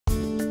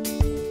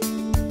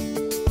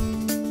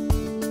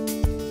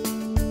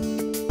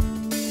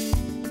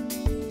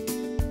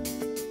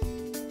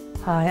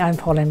Hi, I'm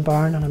Pauline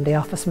Byrne and I'm the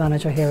office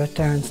manager here at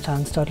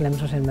Derrinstown Stud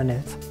Limited in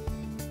Maynooth.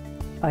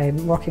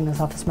 I'm working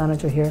as office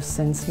manager here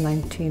since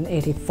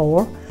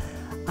 1984,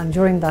 and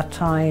during that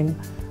time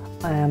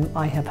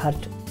I have had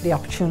the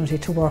opportunity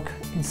to work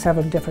in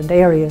several different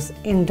areas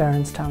in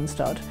Derrinstown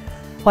Stud.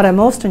 What I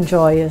most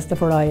enjoy is the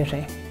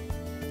variety.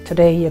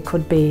 Today you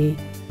could be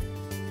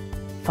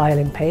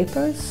filing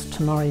papers,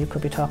 tomorrow you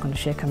could be talking to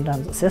Sheikh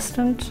Hamdan's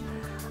assistant,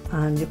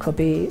 and you could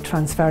be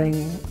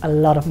transferring a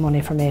lot of money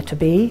from A to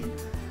B,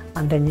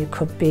 and then you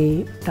could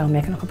be down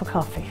making a cup of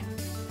coffee.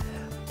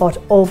 But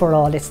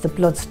overall it's the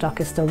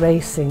bloodstock, it's the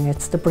racing,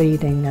 it's the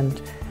breeding,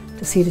 and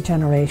to see the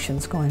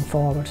generations going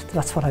forward.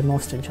 That's what I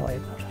most enjoy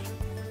about it.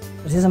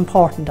 It is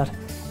important that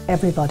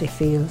everybody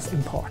feels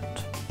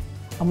important,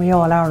 and we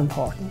all are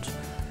important.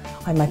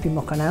 I might be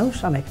mucking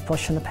out, I might be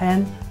pushing the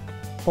pen,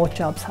 both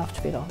jobs have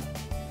to be done.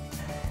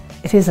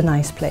 It is a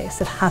nice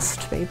place, it has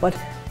to be, but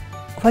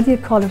whether you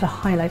call it a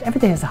highlight, every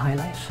day is a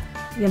highlight.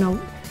 You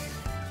know,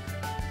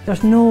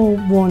 there's no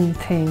one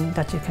thing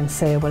that you can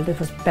say, well, it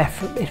was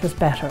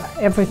better.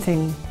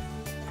 Everything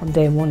from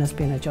day one has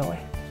been a joy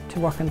to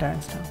work in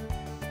Derrinstown.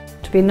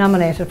 To be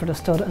nominated for the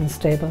Stud and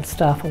Stable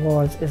Staff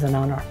Awards is an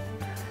honour,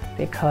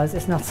 because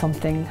it's not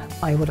something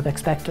I would have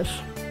expected,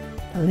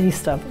 the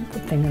least of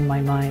the thing in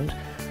my mind.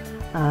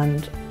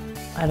 And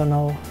I don't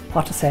know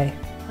what to say.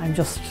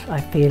 I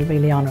feel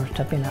really honoured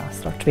to have been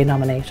asked or to be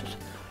nominated.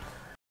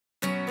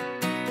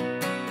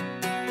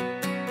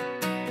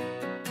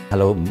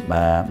 Hello,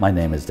 my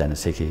name is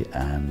Dennis Hickey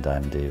and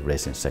I'm the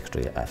Racing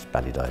Secretary at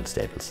Ballydoyle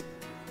Stables.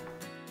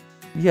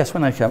 Yes,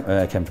 when I came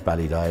to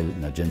Ballydoyle,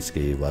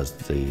 Najinsky was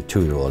the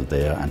 2-year-old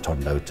there and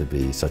turned out to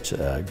be such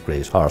a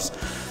great horse,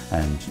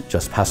 and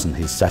just passing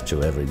his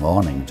statue every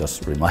morning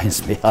just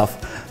reminds me of,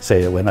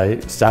 say, when I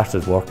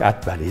started work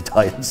at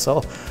Ballydoyle.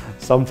 So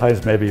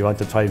sometimes maybe you want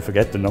to try and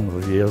forget the number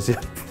of years you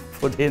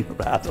put in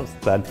rather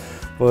than,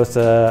 but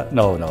you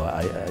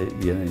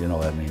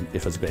know, I mean,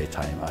 it was a great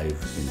time.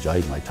 I've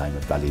enjoyed my time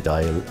at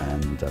Ballydoyle,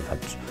 and I've had,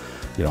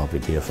 you know,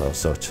 been here for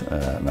such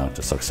amount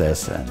of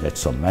success and met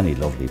so many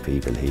lovely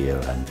people here,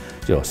 and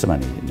you know, so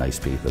many nice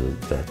people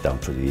that down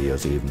through the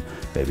years, even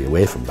maybe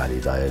away from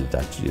Ballydoyle,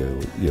 that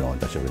you know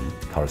that you're in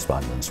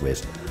correspondence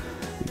with,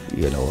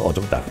 you know,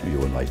 other that you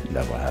might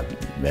never have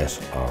met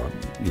or,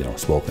 you know,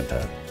 spoken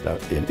to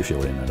if you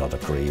were in another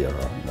career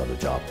or another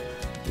job.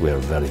 We're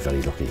very,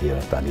 very lucky here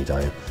at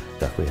Ballydoyle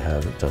that we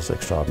have this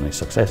extraordinary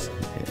success,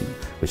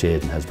 which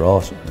Aidan has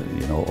brought,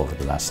 you know, over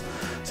the last,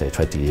 say,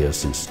 20 years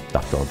since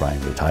Dr. O'Brien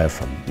retired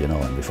from, you know,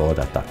 and before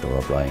that Dr.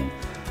 O'Brien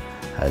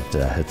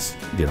had,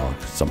 you know,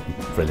 some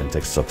brilliant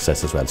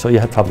success as well. So you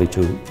had probably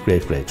two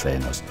great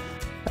trainers.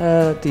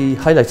 The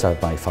highlights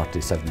of my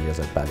 47 years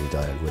at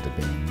Ballydoyle would have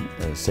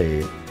been,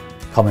 say,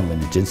 coming when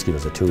Najinsky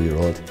was a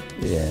 2-year-old,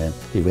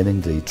 he winning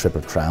the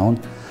Triple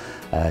Crown.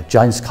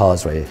 Giant's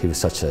Causeway, he was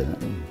such a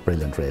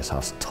brilliant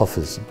racehorse, tough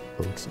as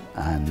boots,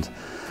 and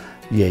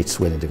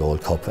Yates winning the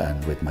Gold Cup,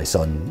 and with my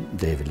son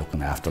David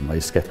looking after him, I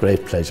used to get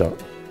great pleasure.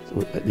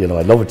 You know,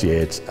 I loved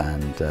Yates,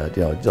 and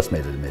you know, it just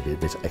made it maybe a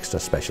bit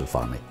extra special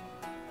for me.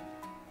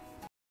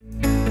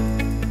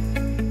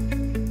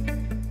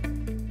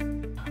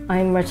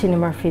 I'm Martina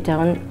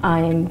Murphy-Dunn.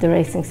 I'm the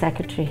Racing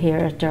Secretary here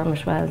at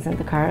Dermot Wells in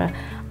the Cara,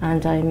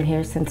 and I'm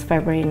here since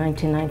February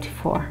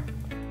 1994.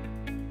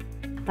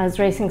 As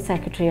Racing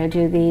Secretary, I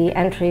do the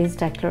entries,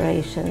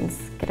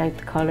 declarations, get out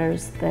the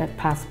colours, the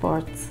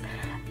passports,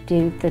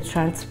 do the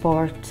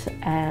transport,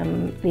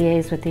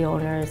 liaise with the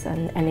owners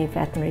and any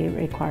veterinary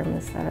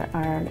requirements that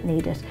are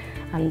needed,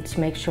 and to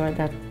make sure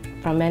that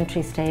from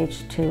entry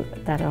stage to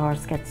that a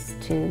horse gets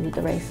to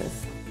the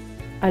races.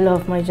 I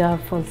love my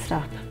job, full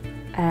stop.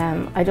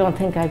 I don't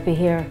think I'd be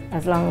here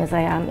as long as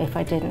I am if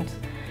I didn't.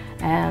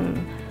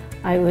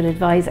 I would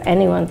advise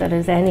anyone that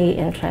has any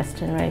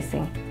interest in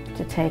racing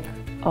to take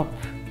up,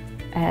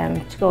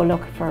 to go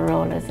look for a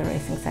role as a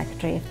Racing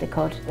Secretary if they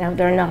could. Now,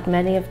 there are not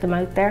many of them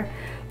out there,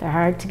 they're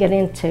hard to get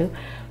into,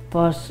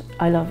 but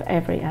I love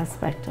every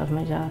aspect of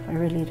my job, I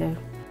really do.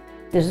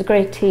 There's a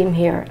great team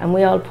here, and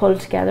we all pull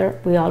together,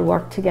 we all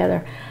work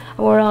together, and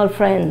we're all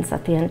friends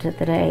at the end of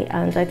the day,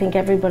 and I think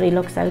everybody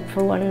looks out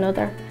for one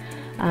another.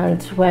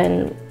 And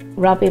when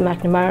Robbie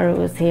McNamara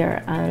was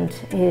here and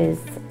his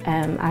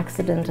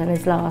accident and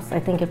his loss, I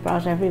think it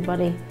brought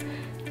everybody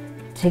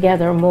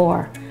together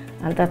more,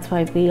 and that's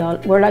why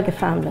we're like a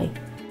family.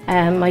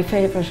 My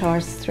favourite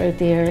horse throughout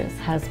the years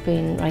has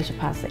been Rite of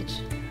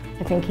Passage.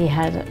 I think he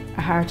had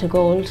a heart of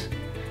gold,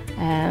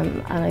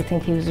 and I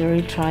think he was a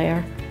real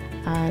trier,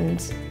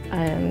 and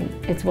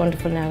it's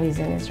wonderful now he's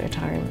in his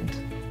retirement.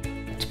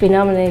 To be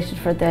nominated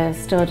for the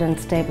Stud and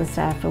Stable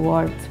Staff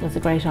Awards was a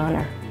great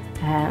honour.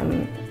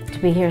 To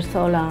be here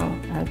so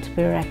long and to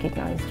be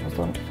recognised was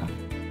wonderful.